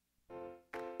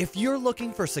If you're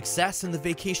looking for success in the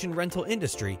vacation rental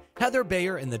industry, Heather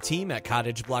Bayer and the team at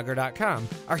cottageblogger.com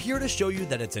are here to show you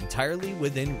that it's entirely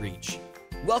within reach.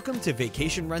 Welcome to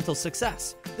Vacation Rental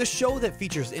Success, the show that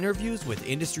features interviews with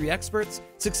industry experts,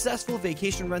 successful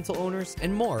vacation rental owners,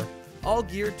 and more, all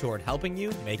geared toward helping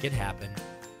you make it happen.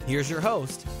 Here's your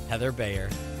host, Heather Bayer.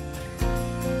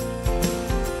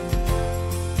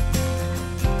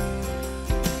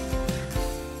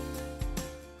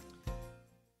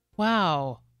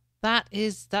 Wow,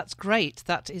 that's great.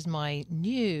 That is my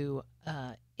new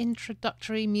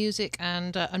introductory music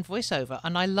and voiceover,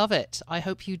 and I love it. I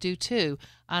hope you do too.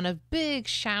 And a big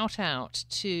shout out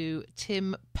to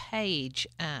Tim Page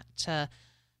at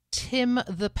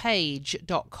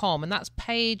timthepage.com, and that's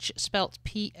Page spelt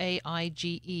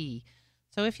Paige.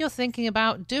 So if you're thinking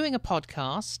about doing a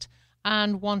podcast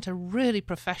and want a really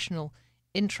professional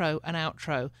intro and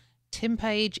outro, Tim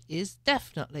Page is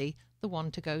definitely the one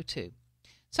to go to.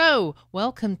 So,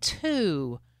 welcome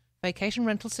to Vacation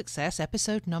Rental Success,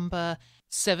 episode number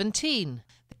 17.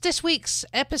 This week's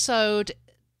episode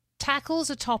tackles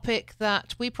a topic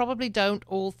that we probably don't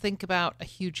all think about a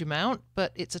huge amount,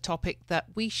 but it's a topic that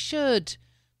we should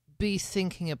be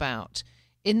thinking about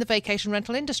in the vacation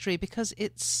rental industry because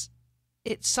it's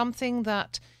something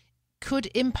that could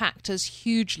impact us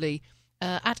hugely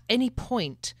at any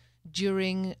point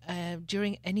during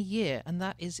any year, and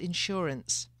that is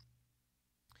insurance.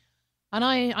 And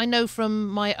I know from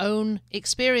my own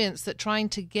experience that trying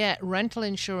to get rental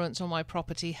insurance on my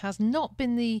property has not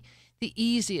been the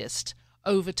easiest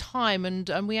over time.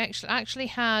 And we actually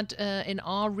had, in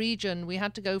our region, we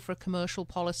had to go for a commercial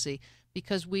policy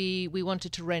because we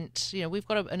wanted to rent, we've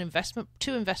got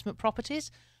two investment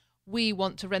properties. We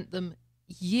want to rent them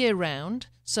year round.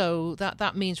 So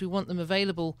that means we want them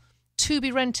available to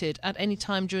be rented at any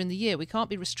time during the year. We can't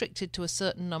be restricted to a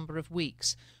certain number of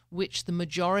weeks, which the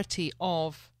majority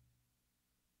of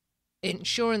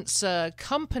insurance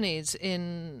companies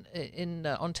in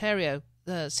Ontario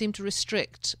seem to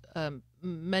restrict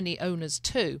many owners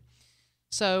to.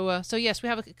 So yes, we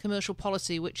have a commercial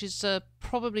policy which is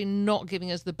probably not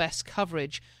giving us the best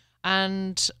coverage.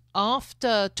 And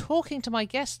after talking to my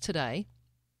guest today,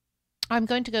 I'm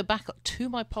going to go back to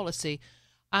my policy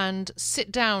and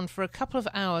sit down for a couple of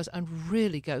hours and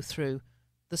really go through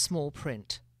the small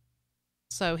print.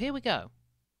 So here we go.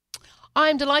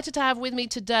 I'm delighted to have with me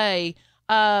today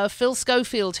Phil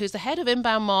Schofield, who's the head of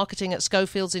inbound marketing at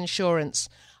Schofield's Insurance.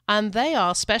 And they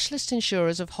are specialist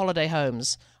insurers of holiday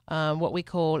homes, what we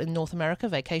call in North America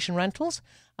vacation rentals,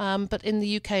 but in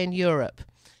the UK and Europe.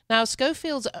 Now,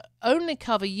 Schofield's only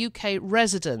cover UK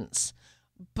residents,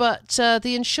 but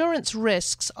the insurance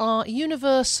risks are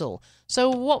universal. So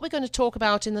what we're going to talk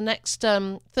about in the next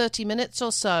 30 minutes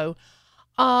or so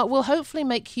will hopefully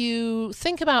make you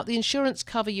think about the insurance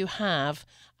cover you have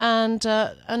and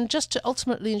just to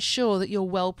ultimately ensure that you're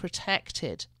well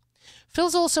protected.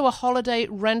 Phil's also a holiday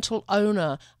rental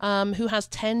owner who has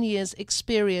 10 years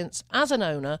experience as an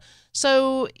owner.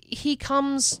 So he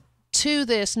comes to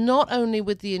this not only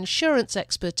with the insurance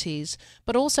expertise,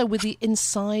 but also with the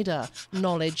insider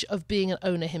knowledge of being an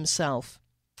owner himself.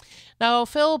 Now,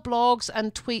 Phil blogs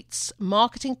and tweets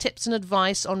marketing tips and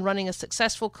advice on running a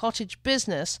successful cottage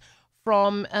business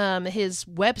from his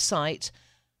website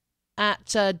at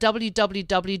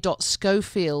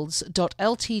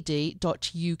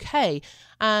www.schofields.ltd.uk,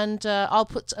 and I'll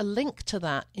put a link to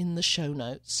that in the show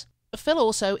notes. Phil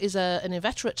also is an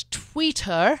inveterate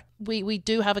tweeter. We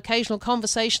do have occasional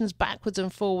conversations backwards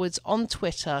and forwards on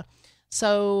Twitter,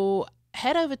 so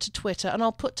head over to Twitter, and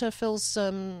I'll put Phil's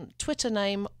Twitter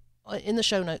name in the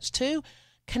show notes too.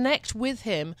 Connect with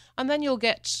him, and then you'll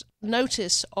get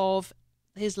notice of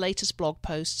his latest blog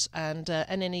posts and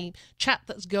any chat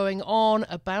that's going on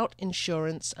about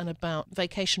insurance and about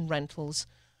vacation rentals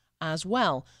as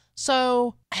well.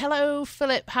 So, hello,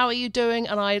 Philip. How are you doing?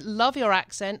 And I love your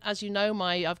accent. As you know,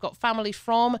 I've got family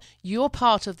from your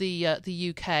part of the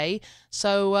UK.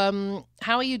 So,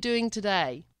 how are you doing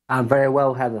today? I'm very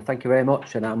well, Heather. Thank you very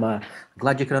much. And I'm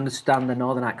glad you can understand the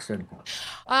northern accent.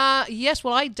 Yes,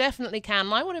 well, I definitely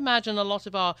can. I would imagine a lot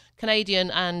of our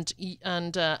Canadian and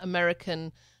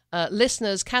American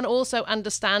listeners can also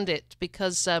understand it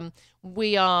because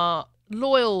we are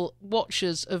loyal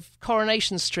watchers of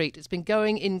Coronation Street. It's been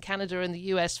going in Canada and the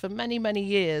US for many, many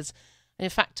years. In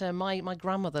fact, my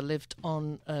grandmother lived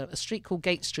on a street called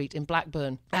Gate Street in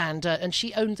Blackburn, and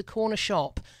she owned the corner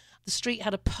shop. The street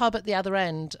had a pub at the other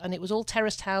end, and it was all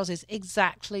terraced houses,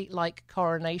 exactly like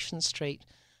Coronation Street.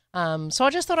 So I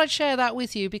just thought I'd share that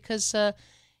with you because, the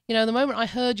moment I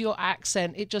heard your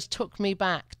accent, it just took me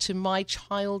back to my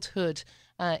childhood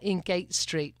in Gate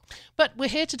Street. But we're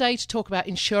here today to talk about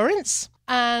insurance,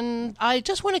 and I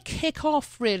just want to kick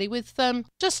off really with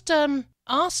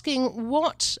asking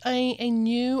what a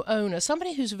new owner,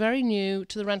 somebody who's very new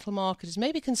to the rental market, is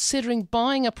maybe considering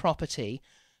buying a property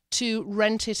to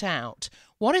rent it out.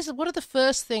 What are the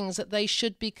first things that they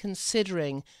should be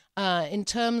considering in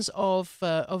terms of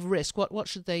risk? What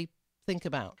should they think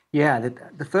about? Yeah,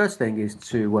 the first thing is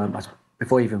to,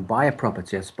 before you even buy a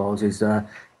property, I suppose, is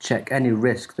check any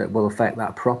risk that will affect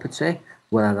that property,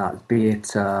 whether that be it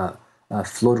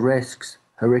flood risks,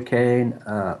 hurricane,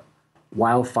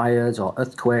 wildfires or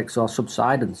earthquakes or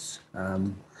subsidence.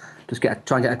 Just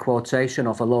try and get a quotation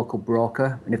off a local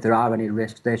broker, and if there are any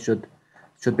risks, they should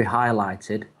be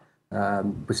highlighted.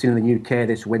 We've seen in the UK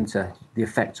this winter the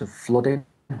effects of flooding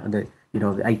and the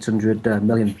 £800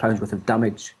 million worth of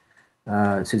damage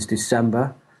since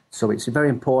December. So it's very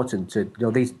important to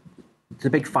it's a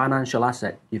big financial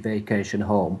asset, your vacation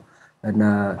home,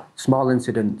 and small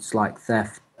incidents like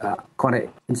theft quite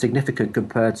insignificant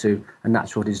compared to a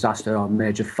natural disaster or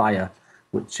major fire,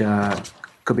 which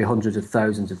could be hundreds of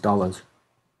thousands of dollars.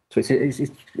 So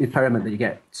it's paramount that you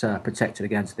get protected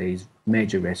against these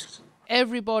major risks.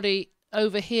 Everybody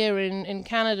over here in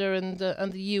Canada and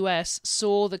the US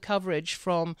saw the coverage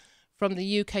from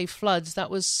the UK floods. That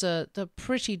was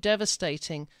pretty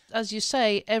devastating. As you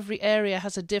say, every area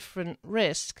has a different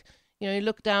risk. You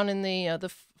look down in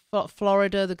the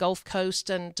Florida, the Gulf Coast,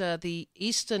 and the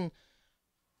eastern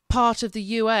part of the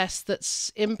US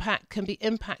can be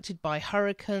impacted by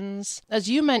hurricanes. As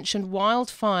you mentioned,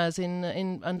 wildfires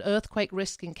and earthquake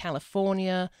risk in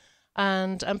California,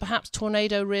 and perhaps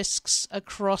tornado risks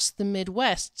across the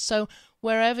Midwest. So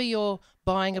wherever you're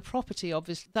buying a property,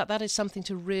 obviously that is something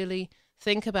to really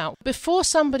think about. Before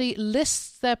somebody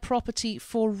lists their property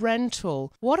for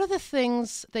rental, what are the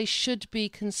things they should be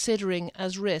considering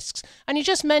as risks? And you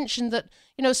just mentioned that,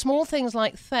 small things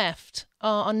like theft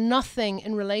are nothing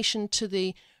in relation to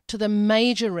the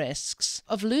major risks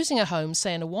of losing a home,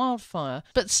 say in a wildfire.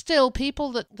 But still,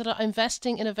 people that are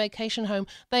investing in a vacation home,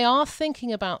 they are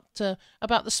thinking about the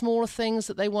smaller things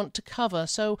that they want to cover.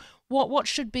 So what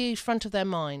should be front of their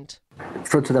mind?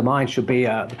 Front of their mind should be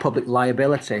the public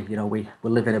liability. We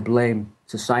live in a blame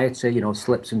society,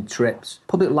 slips and trips.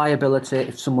 Public liability,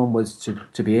 if someone was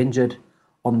to be injured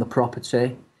on the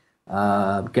property,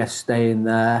 guests staying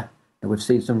there. And we've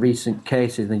seen some recent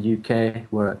cases in the UK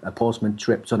where a postman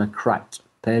tripped on a cracked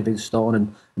paving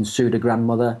stone and sued a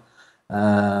grandmother.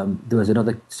 There was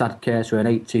another sad case where an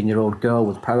 18-year-old girl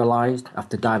was paralysed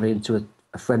after diving into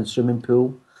a friend's swimming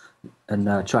pool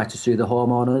and tried to sue the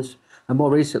homeowners. And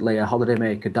more recently, a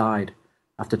holidaymaker died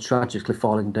after tragically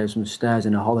falling down some stairs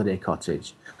in a holiday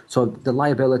cottage. So the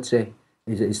liability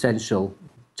is essential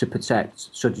to protect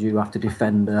should you have to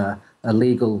defend a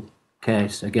legal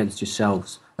case against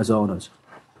yourselves as owners.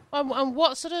 And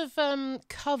what sort of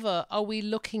cover are we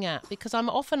looking at? Because I'm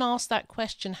often asked that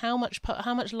question: how much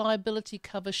liability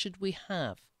cover should we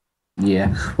have?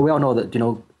 Yeah, well, we all know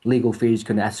that legal fees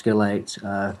can escalate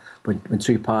when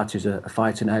two parties are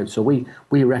fighting out. So we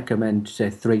recommend,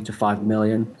 say, 3 to 5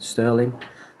 million sterling,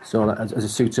 so as a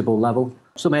suitable level.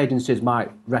 Some agencies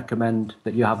might recommend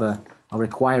that you have or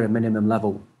require a minimum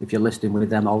level if you're listing with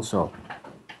them also.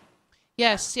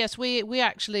 Yes, we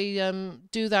actually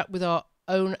do that with our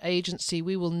own agency.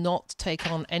 We will not take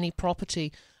on any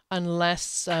property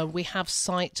unless we have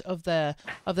sight of their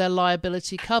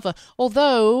liability cover.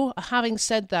 Although, having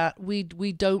said that, we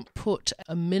don't put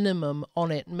a minimum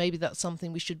on it. Maybe that's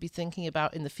something we should be thinking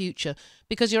about in the future,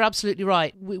 because you're absolutely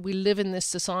right. We live in this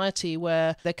society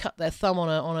where they cut their thumb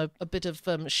on a bit of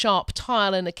sharp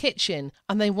tile in a kitchen,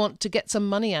 and they want to get some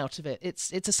money out of it.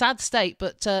 It's a sad state,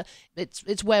 but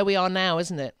it's where we are now,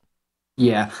 isn't it?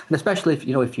 Yeah, and especially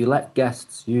if you let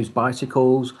guests use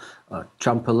bicycles, a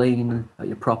trampoline at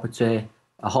your property,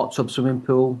 a hot tub swimming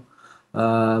pool,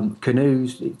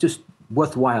 canoes, it's just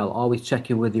worthwhile always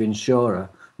checking with your insurer.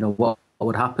 What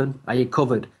would happen? Are you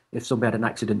covered if somebody had an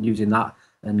accident using that?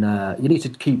 And you need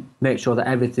to make sure that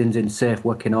everything's in safe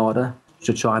working order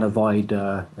to try and avoid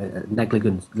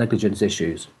negligence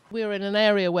issues. We're in an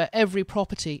area where every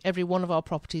one of our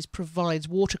properties provides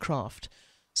watercraft.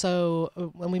 So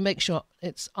when we make sure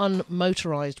it's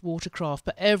unmotorized watercraft,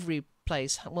 but every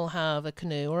place will have a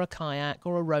canoe or a kayak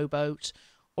or a rowboat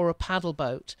or a paddle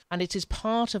boat, and it is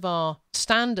part of our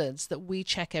standards that we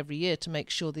check every year to make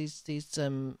sure these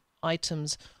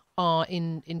items are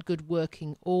in good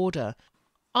working order.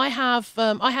 I had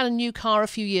a new car a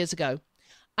few years ago,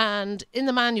 and in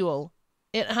the manual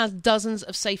it has dozens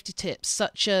of safety tips,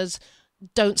 such as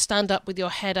don't stand up with your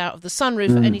head out of the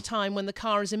sunroof at any time when the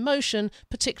car is in motion,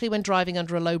 particularly when driving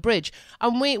under a low bridge.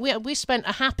 And we spent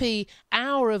a happy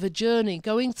hour of a journey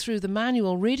going through the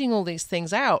manual, reading all these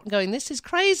things out, going, this is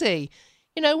crazy.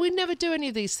 We never do any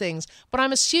of these things. But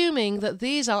I'm assuming that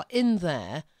these are in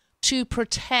there to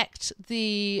protect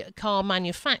the car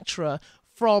manufacturer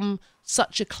from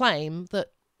such a claim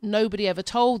that nobody ever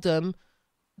told them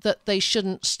that they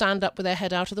shouldn't stand up with their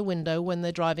head out of the window when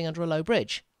they're driving under a low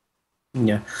bridge.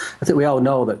 Yeah, I think we all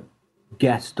know that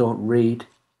guests don't read,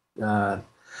 or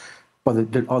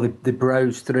they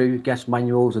browse through guest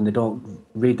manuals and they don't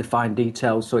read the fine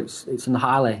details. So it's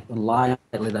highly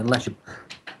unlikely that unless you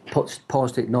put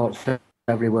post-it notes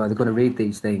everywhere, they're going to read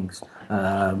these things.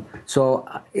 So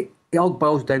it all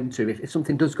boils down to if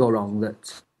something does go wrong,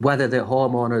 that whether the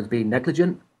homeowner has been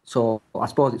negligent. So I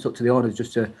suppose it's up to the owners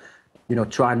just to,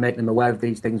 try and make them aware of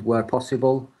these things where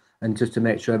possible, and just to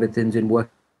make sure everything's in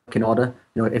working order.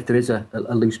 If there is a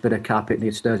loose bit of carpet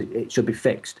near stairs, it should be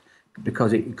fixed,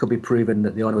 because it could be proven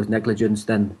that the owner was negligent.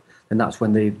 Then that's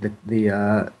when they could be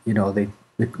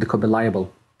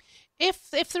liable.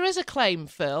 If there is a claim,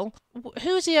 Phil,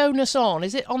 who's the onus on?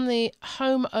 Is it on the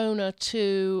homeowner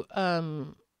to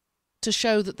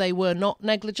show that they were not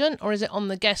negligent, or is it on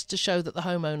the guest to show that the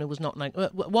homeowner was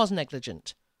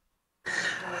negligent?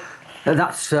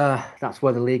 That's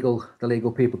where the legal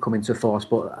people come into force.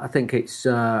 But I think it's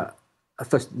very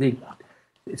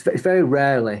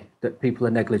rarely that people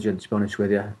are negligent, to be honest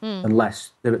with you,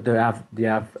 unless they have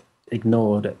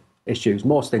ignored issues.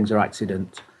 Most things are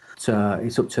accident.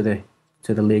 It's up to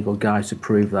the legal guys to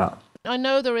prove that. I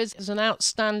know there is an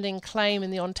outstanding claim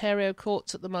in the Ontario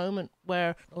courts at the moment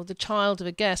where the child of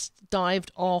a guest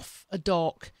dived off a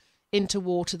dock into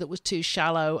water that was too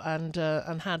shallow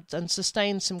and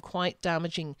sustained some quite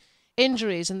damaging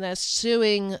injuries, and they're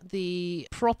suing the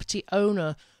property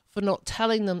owner for not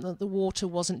telling them that the water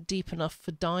wasn't deep enough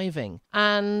for diving.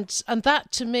 And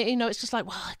that, to me, it's just like,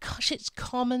 well, gosh, it's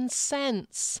common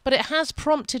sense. But it has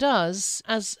prompted us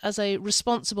as a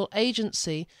responsible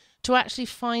agency to actually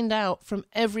find out from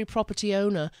every property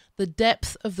owner the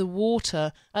depth of the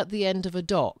water at the end of a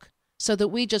dock, so that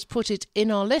we just put it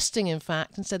in our listing, in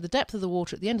fact, and said the depth of the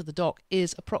water at the end of the dock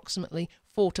is approximately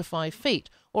 4 to 5 feet,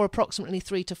 or approximately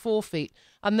 3 to 4 feet.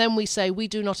 And then we say we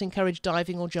do not encourage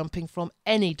diving or jumping from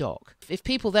any dock. If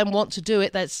people then want to do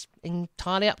it, that's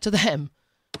entirely up to them.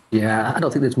 Yeah, I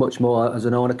don't think there's much more as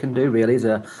an owner can do, really,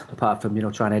 apart from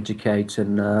trying to educate,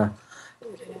 and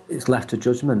it's left to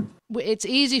judgment. It's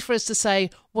easy for us to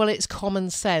say, well, it's common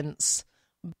sense.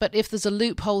 But if there's a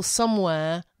loophole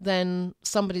somewhere, then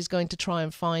somebody's going to try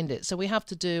and find it. So we have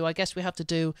to do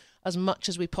as much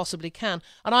as we possibly can.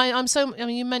 And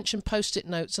you mentioned post-it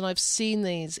notes, and I've seen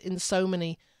these in so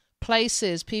many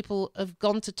places. People have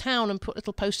gone to town and put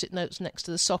little post-it notes next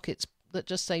to the sockets that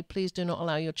just say, please do not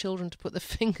allow your children to put their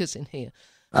fingers in here.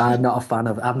 I'm not a fan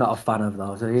of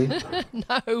those, are you?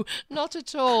 No, not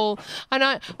at all. And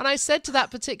I said to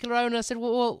that particular owner, I said,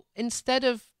 well, instead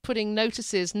of putting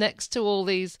notices next to all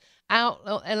these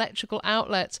electrical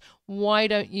outlets, why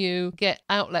don't you get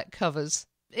outlet covers?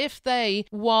 If they,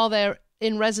 while they're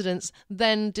in residence,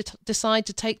 then decide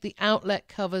to take the outlet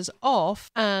covers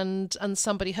off and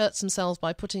somebody hurts themselves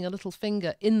by putting a little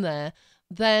finger in there,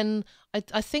 then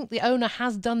I think the owner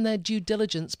has done their due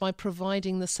diligence by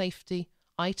providing the safety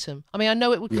item. I mean, I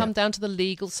know it would come down to the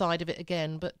legal side of it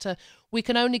again, but we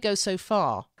can only go so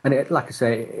far. And like I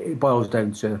say, it boils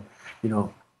down to,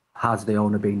 has the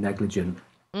owner been negligent?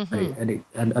 Mm-hmm.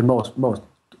 And most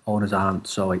owners aren't.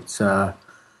 So it's the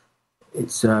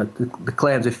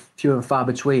claims are few and far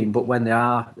between. But when there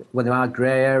are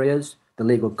grey areas, the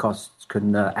legal costs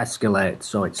can escalate.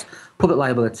 So it's public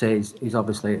liability is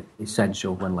obviously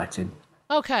essential when letting.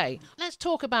 Okay, let's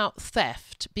talk about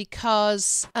theft,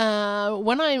 because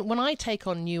when I take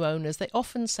on new owners, they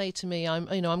often say to me, I'm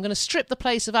going to strip the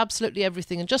place of absolutely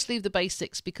everything and just leave the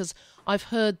basics, because I've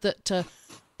heard that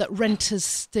renters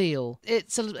steal.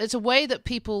 It's a way that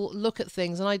people look at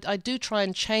things, and I do try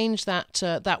and change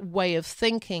that way of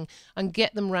thinking and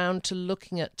get them round to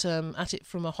looking at it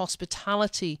from a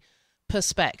hospitality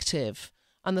perspective,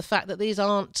 and the fact that these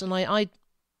aren't, and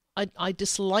I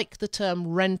dislike the term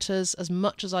renters as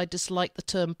much as I dislike the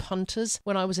term punters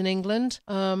when I was in England.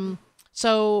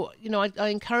 So, I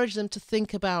encourage them to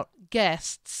think about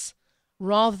guests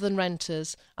rather than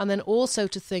renters, and then also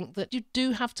to think that you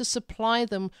do have to supply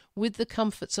them with the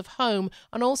comforts of home,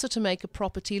 and also to make a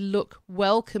property look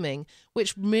welcoming,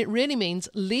 which really means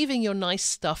leaving your nice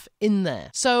stuff in there.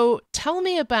 So tell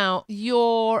me about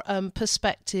your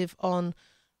perspective on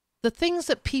the things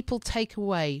that people take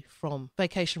away from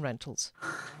vacation rentals.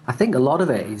 I think a lot of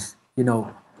it is,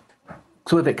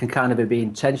 some of it can kind of be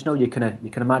intentional. You can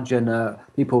imagine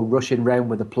people rushing around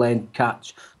with a plain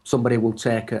catch. Somebody will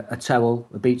take a towel,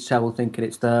 a beach towel, thinking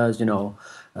it's theirs.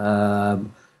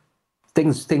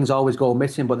 Things always go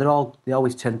missing, but they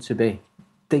always tend to be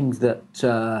things that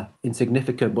are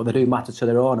insignificant, but they do matter to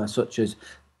their owner, such as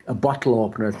a bottle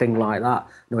opener, a thing like that.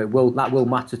 That will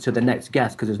matter to the next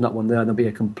guest because there's not one there and there'll be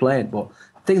a complaint. But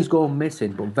things go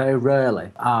missing, but very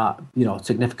rarely are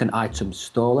significant items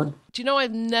stolen. Do you know,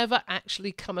 I've never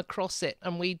actually come across it,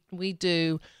 and we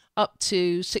do up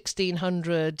to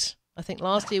 1,600. I think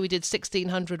last year we did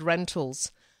 1,600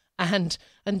 rentals, and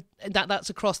that's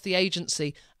across the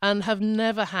agency, and have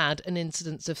never had an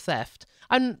incidence of theft.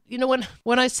 And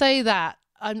when I say that,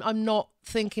 I'm not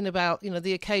thinking about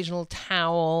the occasional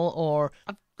towel, or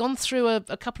I've gone through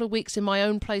a couple of weeks in my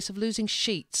own place of losing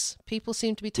sheets. People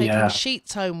seem to be taking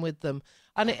sheets home with them,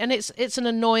 and it's an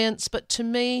annoyance. But to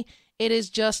me, it is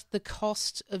just the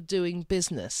cost of doing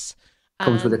business.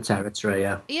 Comes with the territory,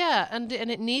 yeah. Yeah, and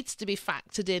it needs to be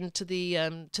factored into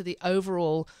the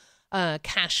overall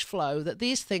cash flow that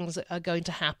these things are going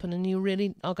to happen, and you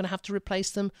really are going to have to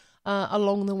replace them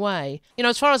along the way.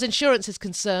 As far as insurance is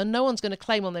concerned, no one's going to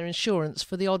claim on their insurance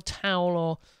for the odd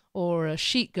towel or a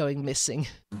sheet going missing.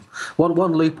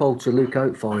 One loophole to look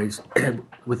out for is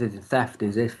within theft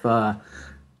is if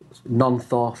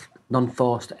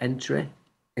non-forced entry.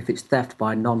 If it's theft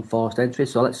by non-forced entry,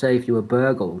 so let's say if you were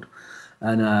burgled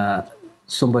and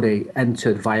somebody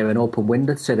entered via an open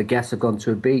window, say the guests have gone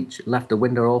to a beach, left the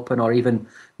window open, or even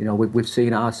we've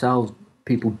seen it ourselves.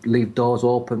 People leave doors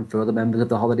open for other members of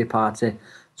the holiday party.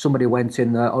 Somebody went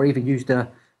in there, or even used a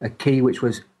key which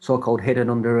was so-called hidden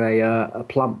under a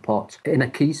plant pot in a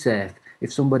key safe.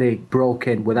 If somebody broke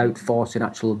in without forcing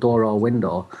actual door or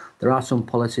window, there are some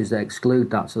policies that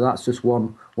exclude that. So that's just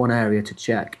one area to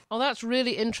check. Oh, that's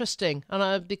really interesting.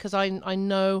 And because I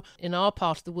know in our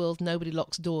part of the world, nobody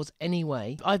locks doors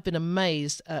anyway. I've been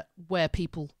amazed at where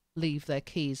people leave their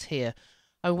keys here.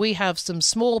 We have some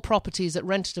small properties that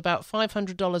rent at about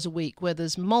 $500 a week, where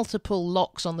there's multiple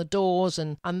locks on the doors,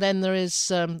 and then there is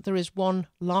one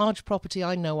large property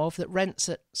I know of that rents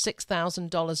at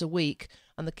 $6,000 a week,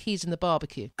 and the keys in the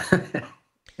barbecue.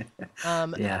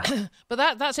 Yeah.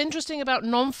 But that's interesting about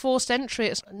non-forced entry.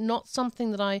 It's not something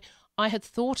that I had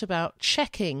thought about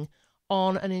checking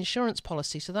on an insurance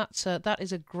policy. So that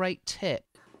is a great tip.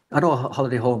 I know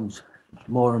holiday homes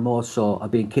more and more so are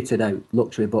being kitted out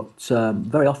luxury, but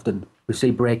very often we see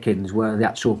break-ins where the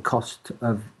actual cost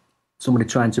of somebody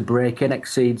trying to break in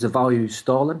exceeds the value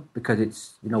stolen, because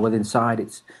it's with inside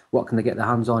it's what can they get their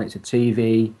hands on. It's a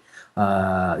TV,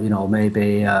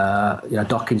 maybe a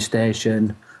docking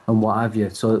station and what have you.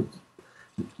 So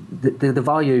the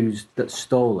values that's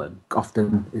stolen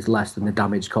often is less than the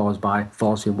damage caused by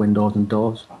forcing windows and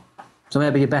doors. So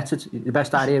maybe the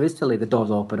best idea is to leave the doors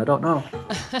open. I don't know.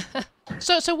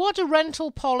 So what do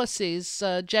rental policies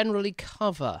generally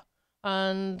cover?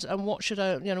 And what should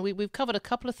we've covered a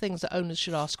couple of things that owners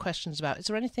should ask questions about. Is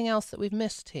there anything else that we've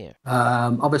missed here?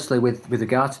 Obviously, with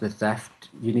regard to the theft,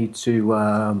 you need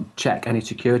to check any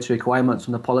security requirements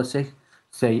on the policy.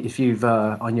 Say if you've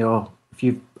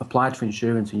applied for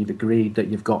insurance and you've agreed that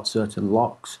you've got certain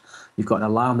locks, you've got an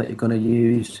alarm that you're going to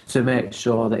use, to make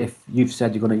sure that if you've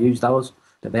said you're going to use those,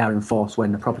 that they are enforced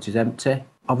when the property is empty.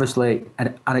 Obviously,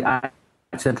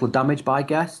 accidental damage by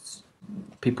guests,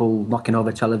 people knocking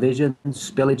over televisions,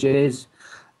 spillages.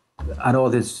 I know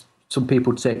there's some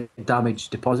people take damage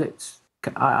deposits.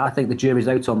 I think the jury's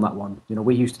out on that one.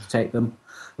 We used to take them,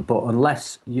 but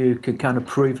unless you can kind of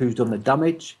prove who's done the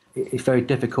damage, it's very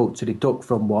difficult to deduct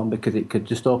from one, because it could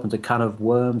just open a can of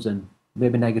worms and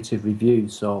maybe negative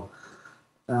reviews. So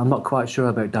I'm not quite sure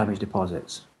about damage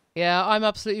deposits. Yeah, I'm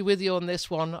absolutely with you on this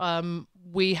one.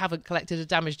 We haven't collected a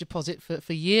damage deposit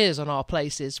for years on our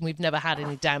places. We've never had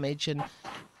any damage. And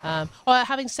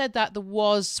having said that, there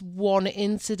was one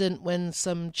incident when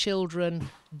some children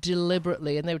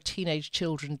deliberately, and they were teenage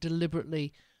children,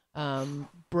 deliberately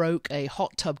broke a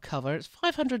hot tub cover. It's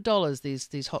 $500,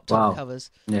 these hot tub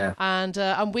covers. Yeah.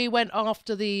 And we went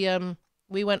after the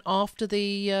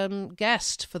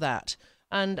guest for that,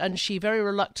 and she very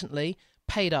reluctantly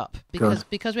paid up because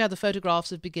we had the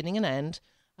photographs of beginning and end,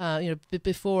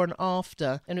 before and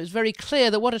after, and it was very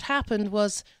clear that what had happened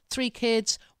was 3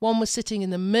 kids, one was sitting in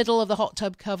the middle of the hot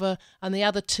tub cover, and the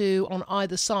other 2 on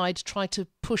either side tried to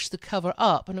push the cover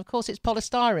up, and of course it's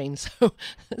polystyrene,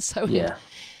 so yeah.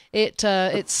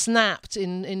 It snapped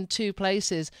in 2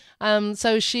 places.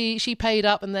 So she paid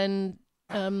up and then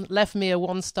left me a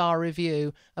 1-star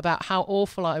review about how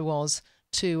awful I was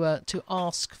to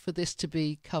ask for this to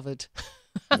be covered.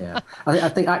 Yeah, I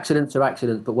think accidents are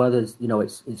accidents, but whether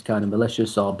it's kind of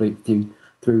malicious or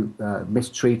through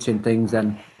mistreating things,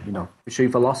 then issue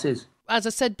for losses. As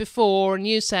I said before, and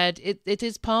you said, it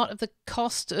is part of the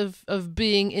cost of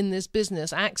being in this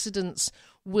business. Accidents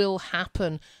will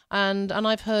happen, and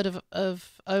I've heard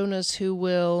of owners who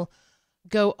will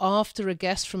go after a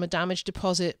guest from a damaged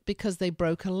deposit because they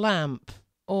broke a lamp,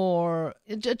 or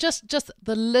just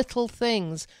the little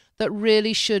things that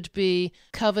really should be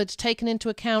covered, taken into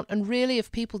account, and really,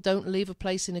 if people don't leave a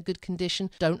place in a good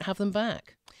condition, don't have them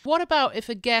back. What about if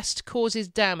a guest causes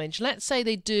damage? Let's say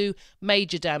they do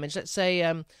major damage. Let's say,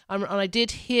 and I did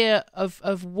hear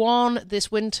of one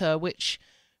this winter, which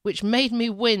made me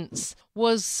wince,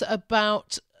 was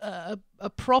about a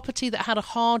property that had a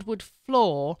hardwood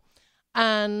floor,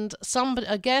 and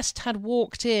a guest had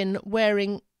walked in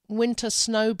wearing winter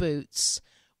snow boots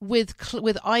with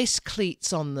ice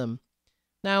cleats on them.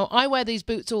 Now, I wear these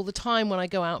boots all the time when I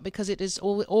go out because it is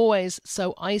always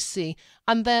so icy,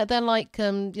 and they're like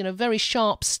very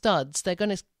sharp studs. They're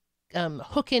going to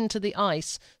hook into the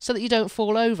ice so that you don't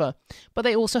fall over, but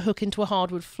they also hook into a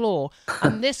hardwood floor.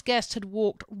 And this guest had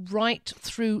walked right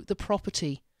through the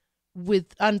property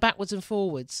and backwards and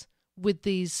forwards with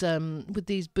these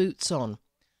boots on.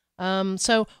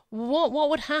 So what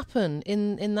would happen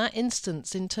in that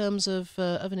instance in terms of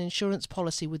an insurance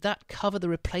policy? Would that cover the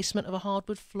replacement of a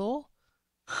hardwood floor?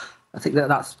 I think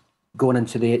that's going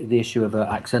into the issue of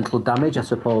accidental damage, I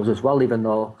suppose, as well. Even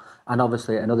though, and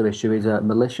obviously another issue is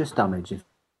malicious damage.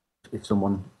 If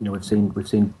someone, we've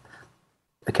seen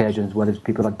occasions where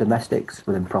people had domestics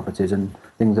within properties and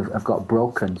things have got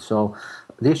broken. So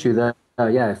the issue there,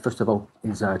 first of all,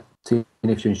 is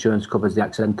if your insurance covers the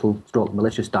accidental stroke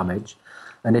malicious damage,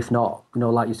 and if not,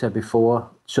 like you said before,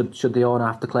 should the owner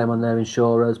have to claim on their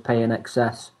insurers, pay in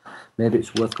excess? Maybe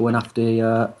it's worth going after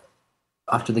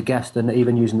the guest and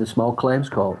even using the small claims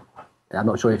court. I'm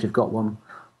not sure if you've got one.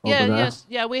 We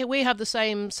have the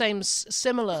same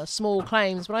similar small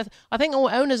claims, but I think all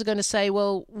owners are going to say,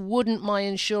 well, wouldn't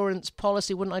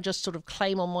I just sort of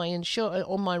claim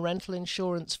on my rental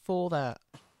insurance for that?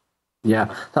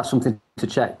 Yeah, that's something to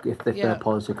check if their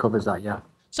policy covers that. Yeah.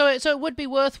 So it would be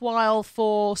worthwhile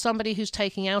for somebody who's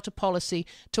taking out a policy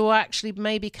to actually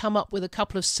maybe come up with a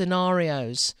couple of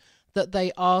scenarios that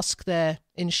they ask their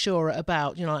insurer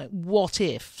about. Like what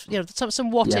if? Some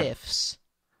what ifs.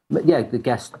 Yeah, the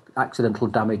guest accidental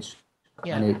damage,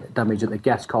 any damage that the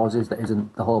guest causes that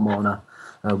isn't the homeowner,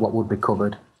 what would be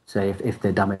covered? Say if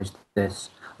they damaged this,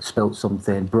 spilt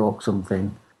something, broke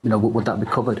something, would that be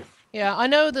covered? Yeah, I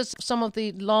know that some of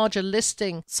the larger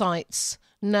listing sites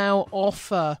now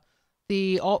offer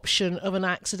the option of an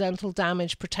accidental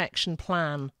damage protection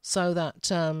plan, so that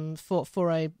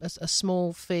for a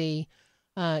small fee,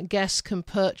 guests can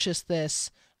purchase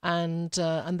this, and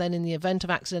then in the event of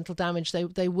accidental damage,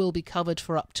 they will be covered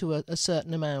for up to a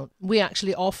certain amount. We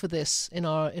actually offer this in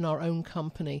our own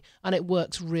company, and it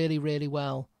works really, really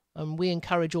well. We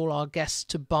encourage all our guests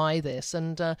to buy this,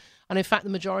 and in fact, the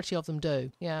majority of them do.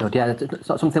 Yeah, it's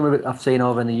not something I've seen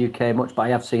over in the UK much, but I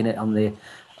have seen it on the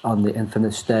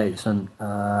infamous States and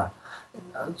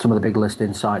some of the big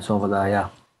listing sites over there. Yeah.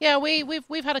 Yeah,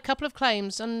 we've had a couple of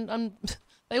claims, and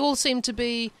they all seem to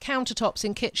be countertops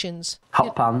in kitchens.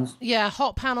 Hot pans. Yeah,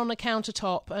 hot pan on a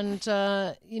countertop, and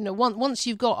once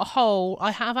you've got a hole,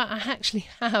 I actually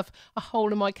have a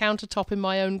hole in my countertop in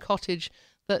my own cottage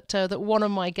that one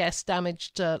of my guests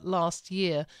damaged last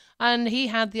year, and he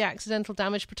had the accidental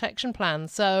damage protection plan.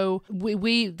 So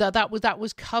that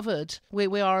was covered.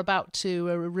 We are about to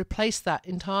replace that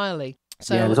entirely.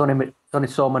 So yeah, there's only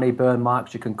so many burn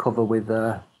marks you can cover with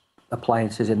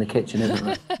appliances in the kitchen, isn't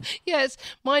there? Yes,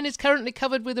 mine is currently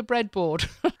covered with a breadboard.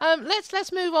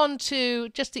 Let's move on to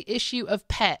just the issue of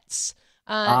pets.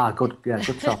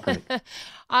 Good topic.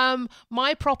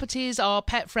 My properties are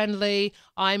pet friendly.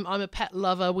 I'm a pet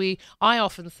lover. I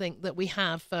often think that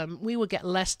we will get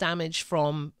less damage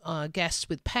from guests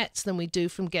with pets than we do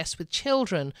from guests with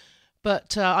children.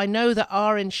 But I know that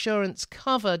our insurance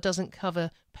cover doesn't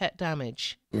cover pet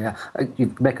damage. Yeah,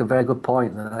 you make a very good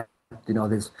point. That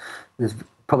there's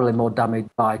probably more damage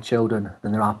by children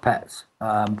than there are pets.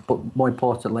 But more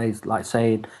importantly, is like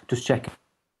saying, just checking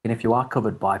if you are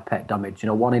covered by pet damage.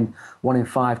 1 in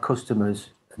 5 customers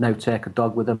now take a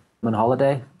dog with them on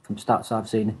holiday, from stats I've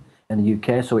seen in the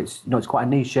UK. So it's quite a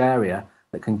niche area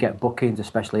that can get bookings,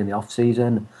 especially in the off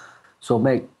season. So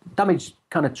make damage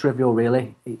kind of trivial,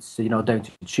 really. It's down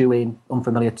to chewing,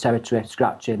 unfamiliar territory,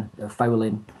 scratching,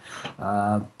 fouling.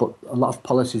 But a lot of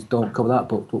policies don't cover that,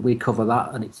 but we cover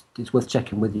that, and it's worth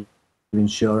checking with your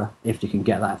insurer if you can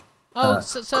get that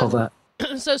cover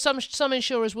So some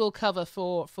insurers will cover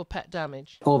for pet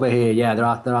damage. Over here, yeah,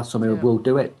 there are some who will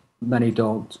do it. Many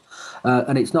don't,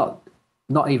 and it's not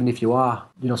even if you are.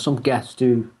 Some guests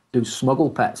do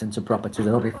smuggle pets into properties.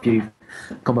 I don't know if you've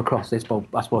come across this, but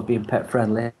I suppose being pet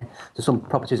friendly. So some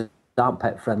properties aren't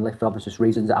pet friendly for obvious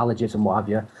reasons, allergies and what have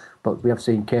you. But we have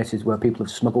seen cases where people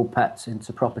have smuggled pets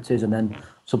into properties and then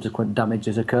subsequent damage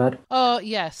has occurred. Oh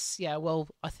yes, yeah. Well,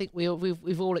 I think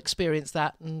we've all experienced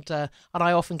that, and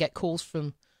I often get calls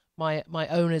from my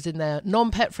owners in their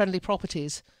non-pet friendly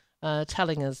properties.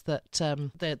 Telling us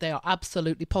that they are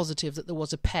absolutely positive that there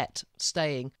was a pet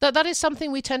staying. That is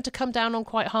something we tend to come down on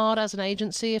quite hard as an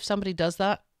agency. If somebody does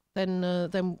that,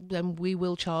 then we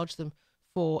will charge them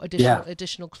for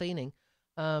additional cleaning.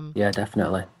 Yeah,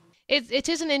 definitely. It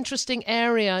is an interesting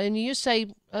area, and you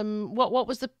say what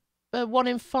was the 1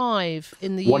 in 5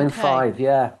 in the UK? 1 in 5,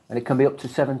 yeah, and it can be up to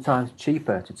 7 times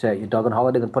cheaper to take your dog on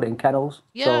holiday than put it in kennels.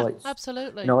 Yeah, so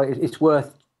absolutely. It's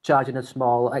worth charging a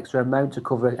small extra amount to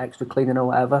cover extra cleaning or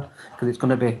whatever, because it's going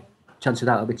to be, chances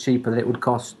are it'll be cheaper than it would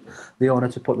cost the owner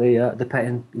to put the pet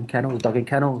in kennels, dog in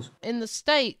kennels. In the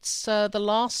States, the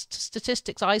last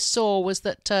statistics I saw was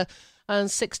that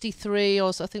 63 or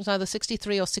I think it's either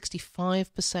 63 or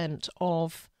 65%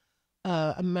 of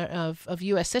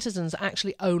US citizens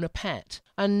actually own a pet.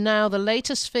 And now the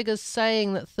latest figures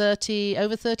saying that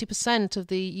over 30% of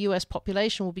the US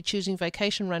population will be choosing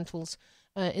vacation rentals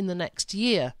in the next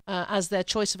year as their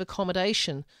choice of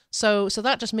accommodation. So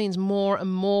that just means more and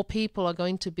more people are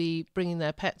going to be bringing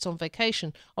their pets on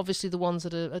vacation, obviously the ones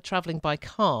that are travelling by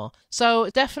car. So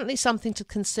definitely something to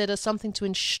consider, something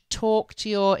to talk to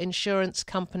your insurance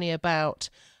company about,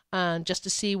 and just to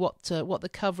see what the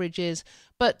coverage is.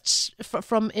 But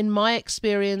from in my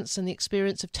experience and the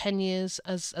experience of 10 years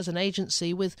as an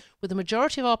agency, with the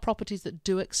majority of our properties that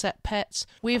do accept pets,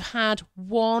 we've had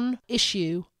one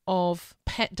issue of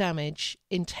pet damage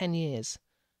in 10 years.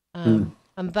 And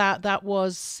that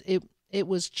was it. It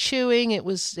was chewing. It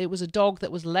was a dog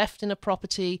that was left in a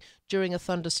property during a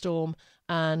thunderstorm,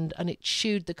 and it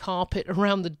chewed the carpet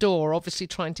around the door, obviously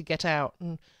trying to get out.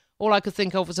 And all I could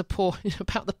think of was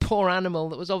about the poor animal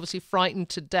that was obviously frightened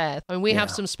to death. I mean, we have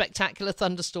some spectacular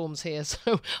thunderstorms here,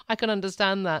 so I can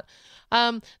understand that.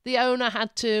 The owner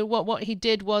had to, what he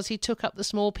did was he took up the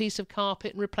small piece of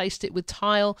carpet and replaced it with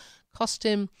tile. Cost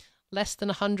him less than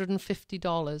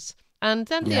 $150. And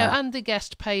then the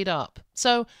guest paid up.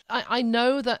 So I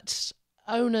know that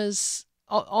owners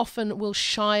often will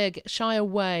shy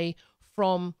away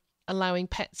from allowing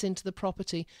pets into the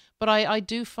property, but I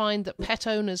do find that pet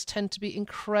owners tend to be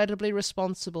incredibly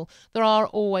responsible. There are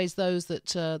always those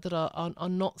that are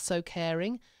not so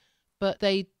caring, but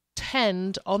they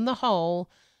tend, on the whole,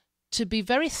 to be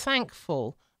very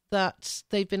thankful that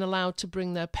they've been allowed to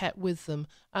bring their pet with them,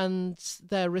 and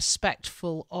they're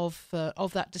respectful of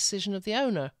that decision of the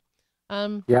owner.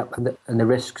 And the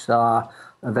risks are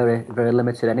very, very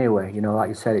limited anyway. Like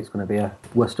you said, it's going to be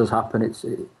worst does happen, it's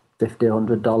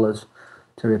 $50, $100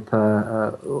 to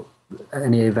repair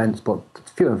any events, but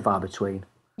few and far between.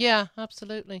 Yeah,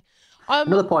 absolutely.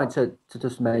 Another point to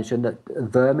just mention that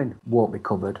vermin won't be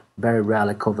covered, very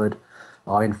rarely covered,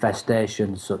 or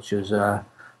infestations such as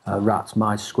rats,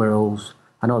 mice, squirrels.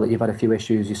 I know that you've had a few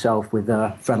issues yourself with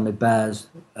friendly bears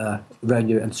around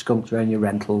you and skunks around your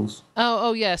rentals.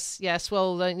 Oh yes.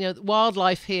 Well,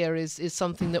 wildlife here is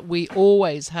something that we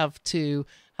always have to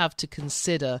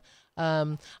consider.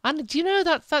 And do you know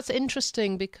that's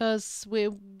interesting, because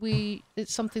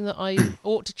it's something that I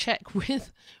ought to check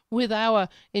with our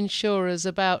insurers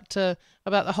about the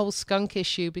whole skunk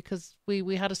issue, because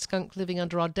we had a skunk living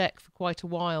under our deck for quite a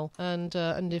while, and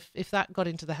if that got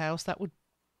into the house, that would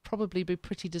probably be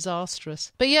pretty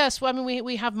disastrous. But yes, I mean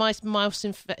we have mouse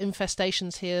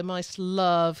infestations here. Mice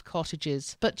love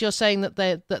cottages, but you're saying that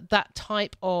that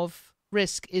type of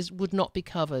risk would not be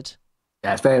covered.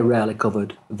 Yeah, it's very rarely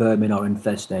covered, vermin or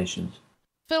infestations.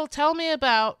 Phil, tell me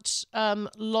about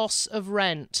loss of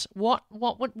rent. What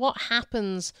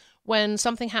happens when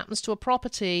something happens to a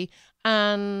property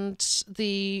and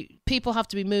the people have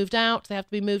to be moved out? They have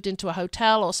to be moved into a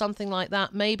hotel or something like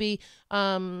that. Maybe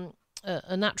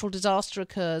a natural disaster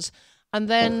occurs, and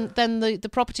then the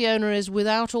property owner is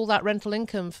without all that rental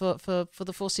income for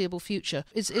the foreseeable future.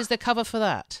 Is there cover for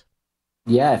that?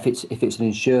 Yeah, if it's an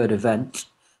insured event,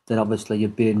 then obviously you're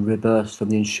being reimbursed from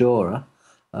the insurer.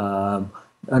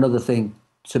 Another thing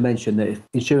to mention, that if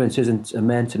insurance isn't a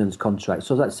maintenance contract,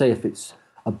 so let's say if it's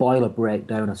a boiler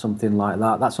breakdown or something like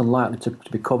that, that's unlikely to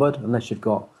be covered unless you've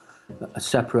got a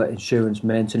separate insurance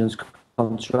maintenance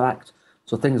contract.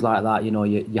 So things like that,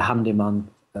 your handyman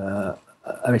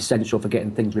are essential for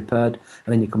getting things repaired,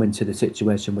 and then you come into the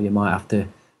situation where you might have to,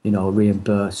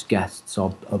 reimburse guests or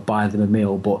buy them a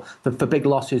meal. But for big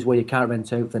losses where you can't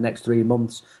rent out for the next 3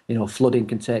 months, flooding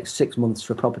can take 6 months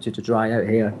for a property to dry out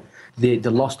here. The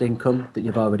lost income that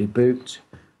you've already booked,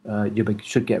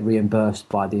 should get reimbursed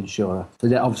by the insurer.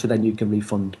 So obviously then you can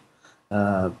refund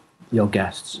your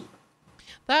guests.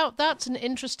 That's an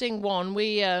interesting one.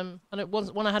 We and it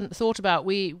was one I hadn't thought about.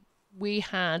 We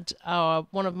had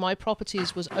one of my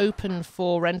properties was open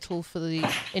for rental for the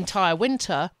entire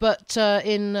winter, but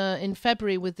in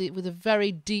February with a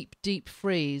very deep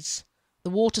freeze, the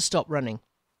water stopped running,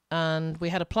 and we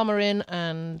had a plumber in,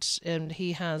 and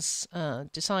he has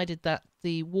decided that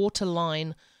the water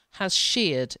line has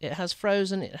sheared. It has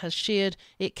frozen. It has sheared.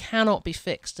 It cannot be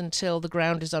fixed until the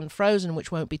ground is unfrozen,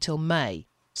 which won't be till May.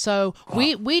 So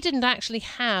we didn't actually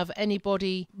have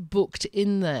anybody booked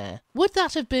in there. Would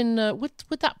that have been?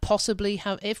 Would that possibly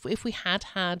have if we had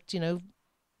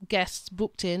guests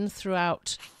booked in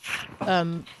throughout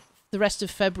the rest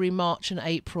of February, March, and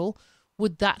April?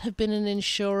 Would that have been an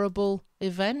insurable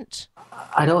event?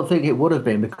 I don't think it would have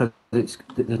been, because there's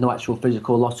no actual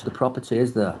physical loss to the property,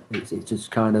 is there? It's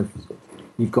just kind of,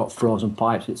 you've got frozen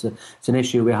pipes. It's an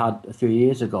issue we had a few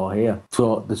years ago here.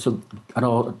 So I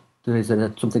know there is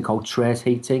something called trace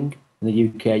heating in the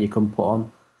UK. You can put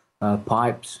on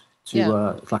pipes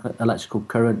to it's like an electrical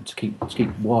current to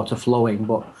keep water flowing,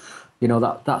 but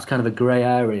that's kind of a grey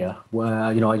area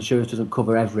where insurance doesn't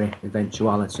cover every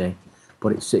eventuality.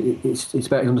 But it's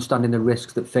about understanding the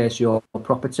risks that face your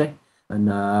property, and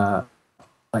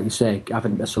like you say,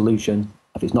 having a solution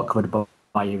if it's not covered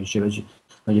by your insurance.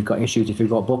 You've got issues if you've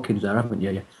got bookings there, haven't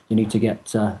you? You need to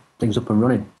get things up and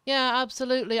running. Yeah,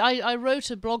 absolutely. I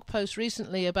wrote a blog post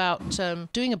recently about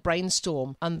doing a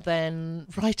brainstorm and then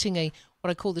writing what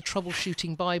I call the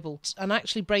troubleshooting Bible, and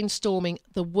actually brainstorming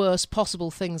the worst possible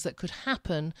things that could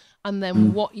happen and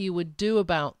then what you would do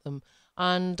about them.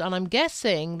 And I'm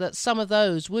guessing that some of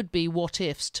those would be what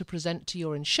ifs to present to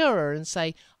your insurer and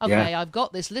say, okay, I've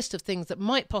got this list of things that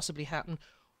might possibly happen.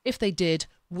 If they did,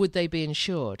 would they be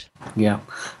insured? Yeah,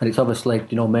 and it's obviously,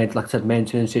 like I said,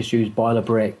 maintenance issues, boiler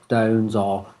breakdowns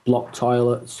or blocked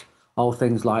toilets, all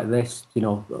things like this,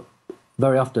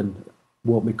 very often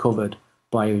won't be covered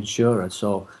by your insurer.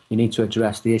 So you need to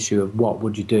address the issue of what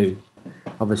would you do.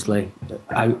 Obviously,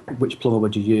 which plumber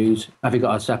would you use? Have you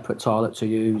got a separate toilet to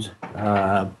use?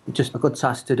 Just a good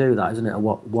task to do that, isn't it? A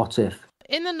what if?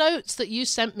 In the notes that you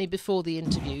sent me before the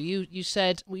interview, you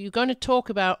said you're going to talk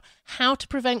about how to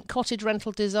prevent cottage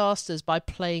rental disasters by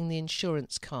playing the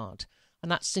insurance card, and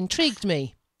that's intrigued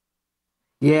me.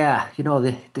 Yeah,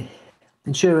 the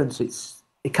insurance,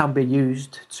 it can be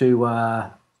used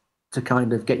to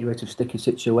kind of get you out of sticky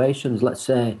situations. Let's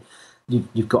say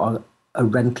you've got a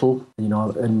rental,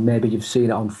 and maybe you've seen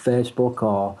it on Facebook,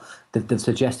 or they've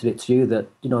suggested it to you that,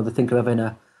 they think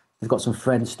of they've got some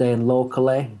friends staying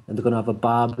locally and they're going to have a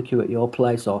barbecue at your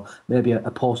place, or maybe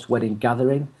a post-wedding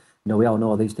gathering. We all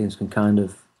know these things can kind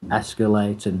of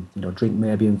escalate, and, drink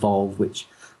may be involved, which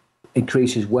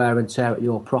increases wear and tear at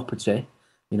your property.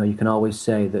 You can always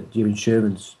say that your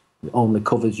insurance only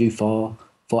covers you for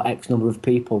X number of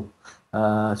people.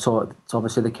 So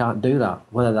obviously they can't do that,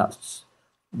 whether that's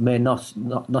may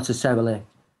not necessarily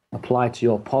apply to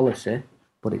your policy,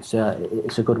 but it's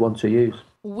a good one to use.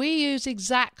 We use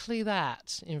exactly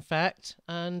that, in fact,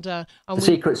 and the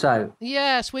secret's out.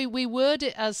 Yes, we word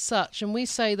it as such, and we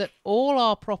say that all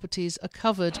our properties are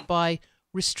covered by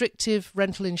restrictive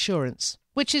rental insurance,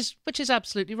 which is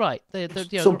absolutely right.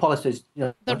 Some policies,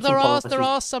 there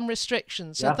are some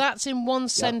restrictions, so that's in one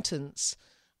sentence,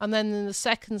 and then in the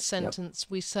second sentence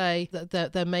we say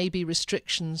that there may be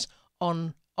restrictions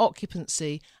on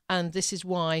occupancy, and this is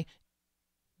why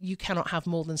you cannot have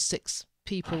more than 6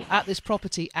 people at this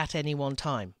property at any one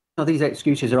time. These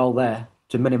excuses are all there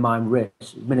to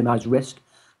minimise risk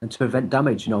and to prevent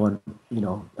damage. And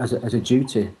as a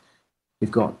duty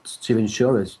you've got to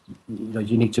insurers,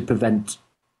 you need to prevent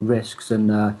risks. And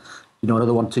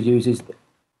another one to use is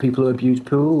people who abuse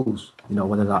pools.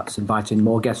 Whether that's inviting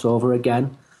more guests over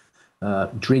again,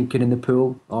 drinking in the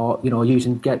pool, or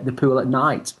get the pool at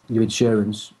night. Your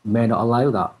insurance may not allow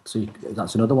that, so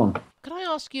that's another one. Can I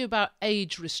ask you about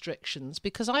age restrictions?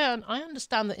 Because I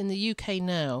understand that in the UK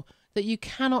now that you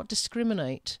cannot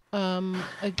discriminate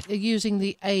using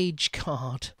the age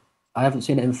card. I haven't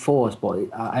seen it enforced, but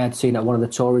I had seen at one of the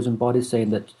tourism bodies saying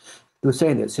that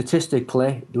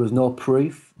statistically there was no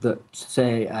proof that,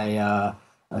 say, a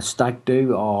stag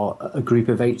do or a group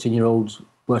of 18-year-olds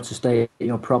were to stay at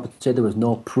your property. There was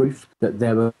no proof that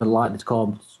they were likely to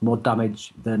cause more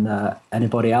damage than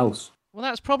anybody else. Well,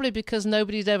 that's probably because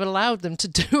nobody's ever allowed them to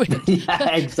do it. Yeah,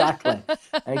 exactly.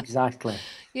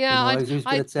 Yeah, who's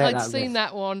gonna take I'd that seen risk?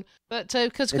 that one, but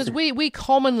because we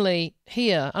commonly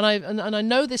hear, and I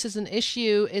know this is an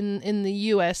issue in the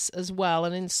US as well,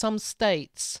 and in some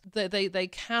states they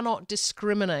cannot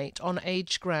discriminate on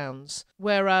age grounds,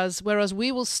 whereas we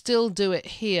will still do it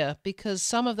here because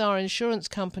some of our insurance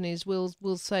companies will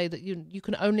say that you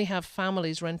can only have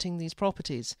families renting these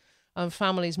properties.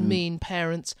 Families mean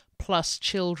parents plus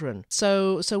children.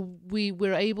 So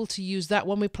we're able to use that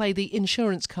when we play the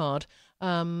insurance card.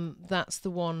 That's the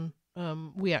one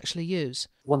we actually use.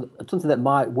 Something that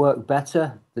might work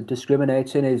better than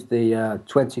discriminating is the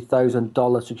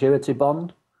 $20,000 security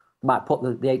bond. Might put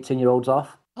the 18-year-olds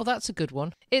off. Oh, that's a good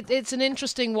one. It's an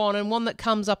interesting one, and one that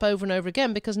comes up over and over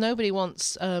again because nobody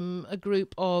wants a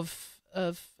group of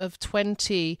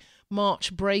 20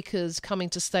 March breakers coming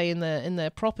to stay in their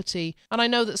property. And I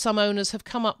know that some owners have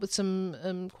come up with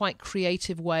some quite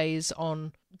creative ways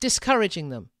on discouraging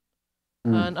them.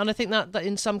 And I think that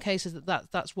in some cases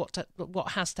that's what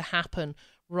has to happen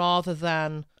rather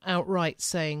than outright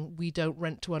saying we don't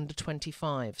rent to under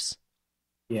 25s.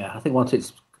 Yeah, I think once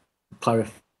it's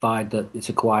clarified that it's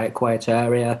a quiet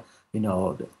area,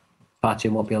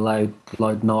 partying won't be allowed,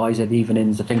 loud noise at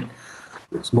evenings. I think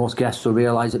most guests will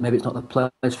realise that maybe it's not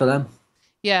the place for them.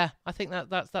 Yeah, I think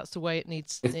that's the way it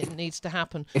needs to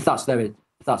happen. If that's their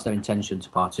intention to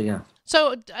party, yeah.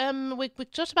 So we're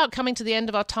just about coming to the end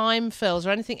of our time, Phil. Is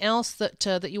there anything else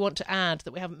that you want to add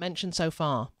that we haven't mentioned so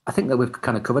far? I think that we've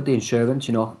kind of covered the insurance.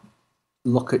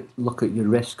 Look at your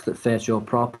risk that face your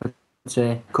property. Make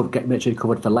sure you're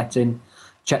covered for letting.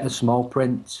 Check the small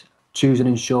print. Choose an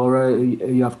insurer who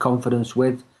you have confidence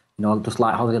with. Just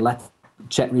like holiday let.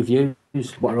 Check reviews.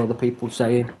 What are other people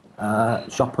saying?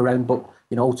 Shop around, but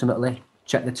ultimately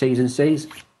check the T's and C's.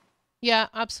 Yeah,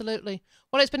 absolutely.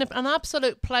 Well, it's been an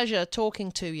absolute pleasure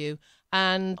talking to you,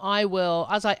 and I will,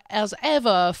 as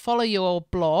ever, follow your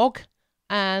blog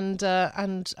and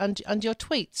your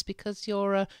tweets because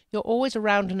you're always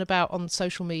around and about on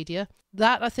social media.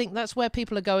 I think that's where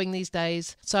people are going these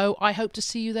days. So I hope to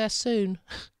see you there soon.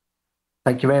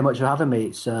 Thank you very much for having me.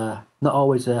 It's not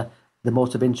always the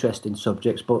most of interesting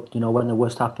subjects, but when the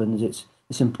worst happens, it's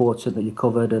important that you're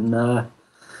covered and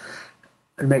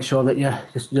make sure that your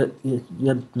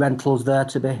rental's there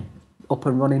to be up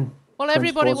and running. Well,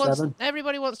 everybody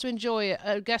wants to enjoy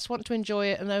it. Guests want to enjoy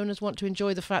it, and owners want to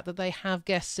enjoy the fact that they have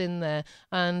guests in there,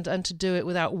 and to do it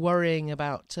without worrying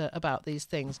about these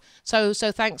things. So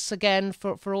thanks again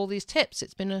for all these tips.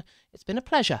 It's been a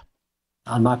pleasure.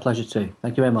 And my pleasure too.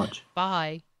 Thank you very much.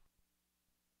 Bye.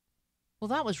 Well,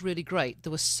 that was really great.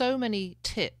 There were so many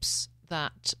tips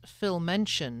that Phil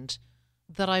mentioned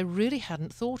that I really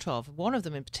hadn't thought of. One of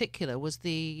them in particular was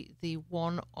the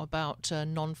one about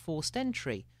non-forced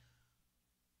entry.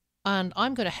 And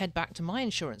I'm going to head back to my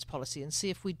insurance policy and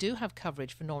see if we do have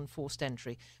coverage for non-forced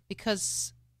entry,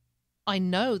 because I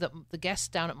know that the guests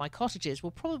down at my cottages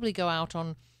will probably go out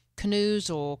on canoes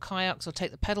or kayaks or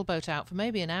take the pedal boat out for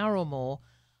maybe an hour or more,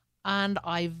 and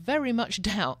I very much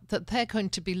doubt that they're going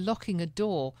to be locking a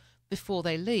door before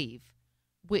they leave,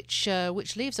 which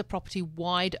leaves a property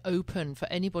wide open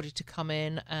for anybody to come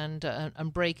in and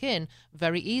break in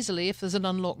very easily if there's an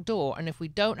unlocked door. And if we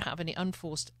don't have any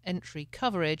unforced entry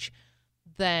coverage,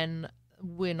 then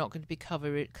we're not going to be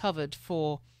covered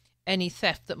for any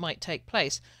theft that might take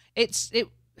place. It's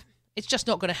just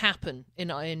not going to happen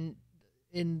in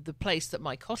the place that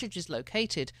my cottage is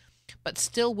located, but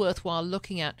still worthwhile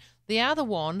looking at. The other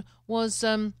one was,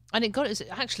 and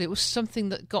it was something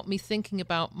that got me thinking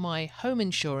about my home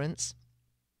insurance,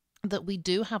 that we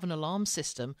do have an alarm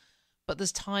system, but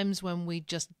there's times when we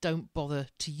just don't bother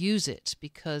to use it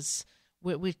because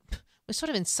we're sort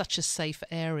of in such a safe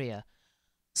area.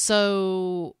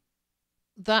 So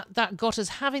that got us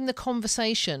having the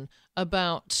conversation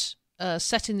about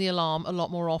setting the alarm a lot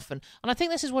more often. And I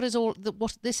think this is what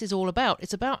this is all about.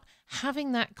 It's about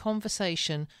having that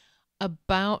conversation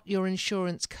about your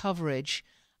insurance coverage,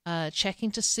 checking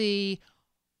to see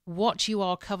what you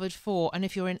are covered for, and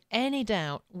if you're in any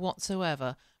doubt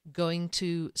whatsoever, going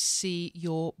to see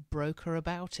your broker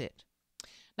about it.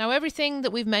 Now, everything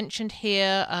that we've mentioned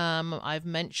here, I've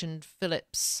mentioned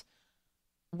Philip's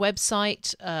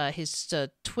website, his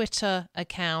Twitter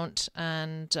account,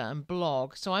 and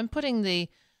blog. So I'm putting the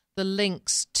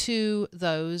links to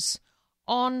those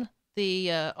on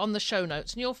the show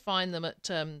notes, and you'll find them at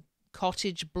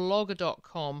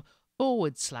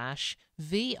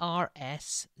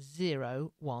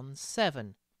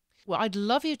cottageblogger.com/VRS017. Well, I'd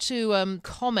love you to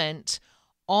comment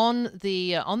on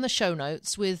the show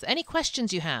notes with any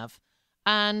questions you have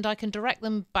and I can direct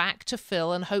them back to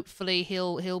Phil, and hopefully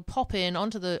he'll pop in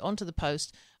onto the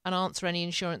post and answer any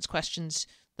insurance questions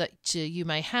that you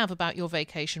may have about your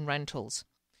vacation rentals.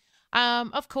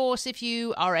 Of course, if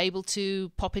you are able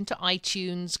to pop into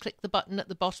iTunes, click the button at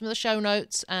the bottom of the show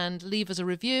notes and leave us a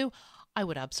review, I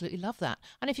would absolutely love that.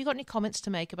 And if you've got any comments to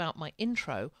make about my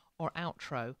intro or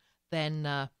outro,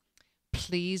 then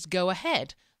please go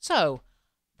ahead. So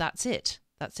that's it.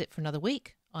 That's it for another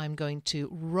week. I'm going to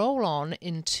roll on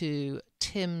into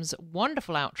Tim's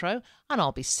wonderful outro, and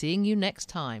I'll be seeing you next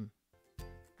time.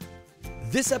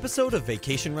 This episode of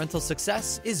Vacation Rental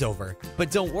Success is over,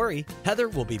 but don't worry, Heather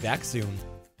will be back soon.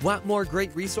 Want more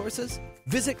great resources?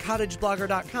 Visit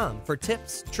cottageblogger.com for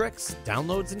tips, tricks,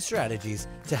 downloads, and strategies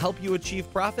to help you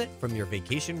achieve profit from your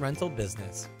vacation rental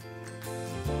business.